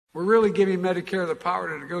We're really giving Medicare the power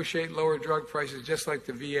to negotiate lower drug prices, just like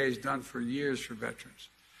the VA has done for years for veterans.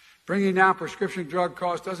 Bringing down prescription drug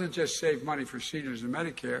costs doesn't just save money for seniors and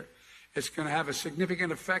Medicare. It's going to have a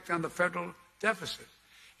significant effect on the federal deficit.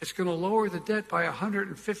 It's going to lower the debt by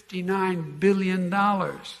 $159 billion.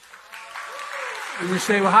 And you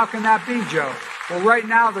say, well, how can that be, Joe? Well, right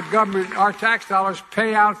now, the government, our tax dollars,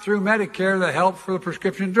 pay out through Medicare the help for the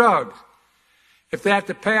prescription drugs. If they have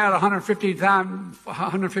to pay out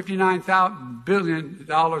 $159 billion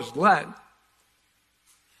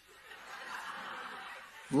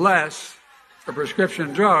less for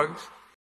prescription drugs,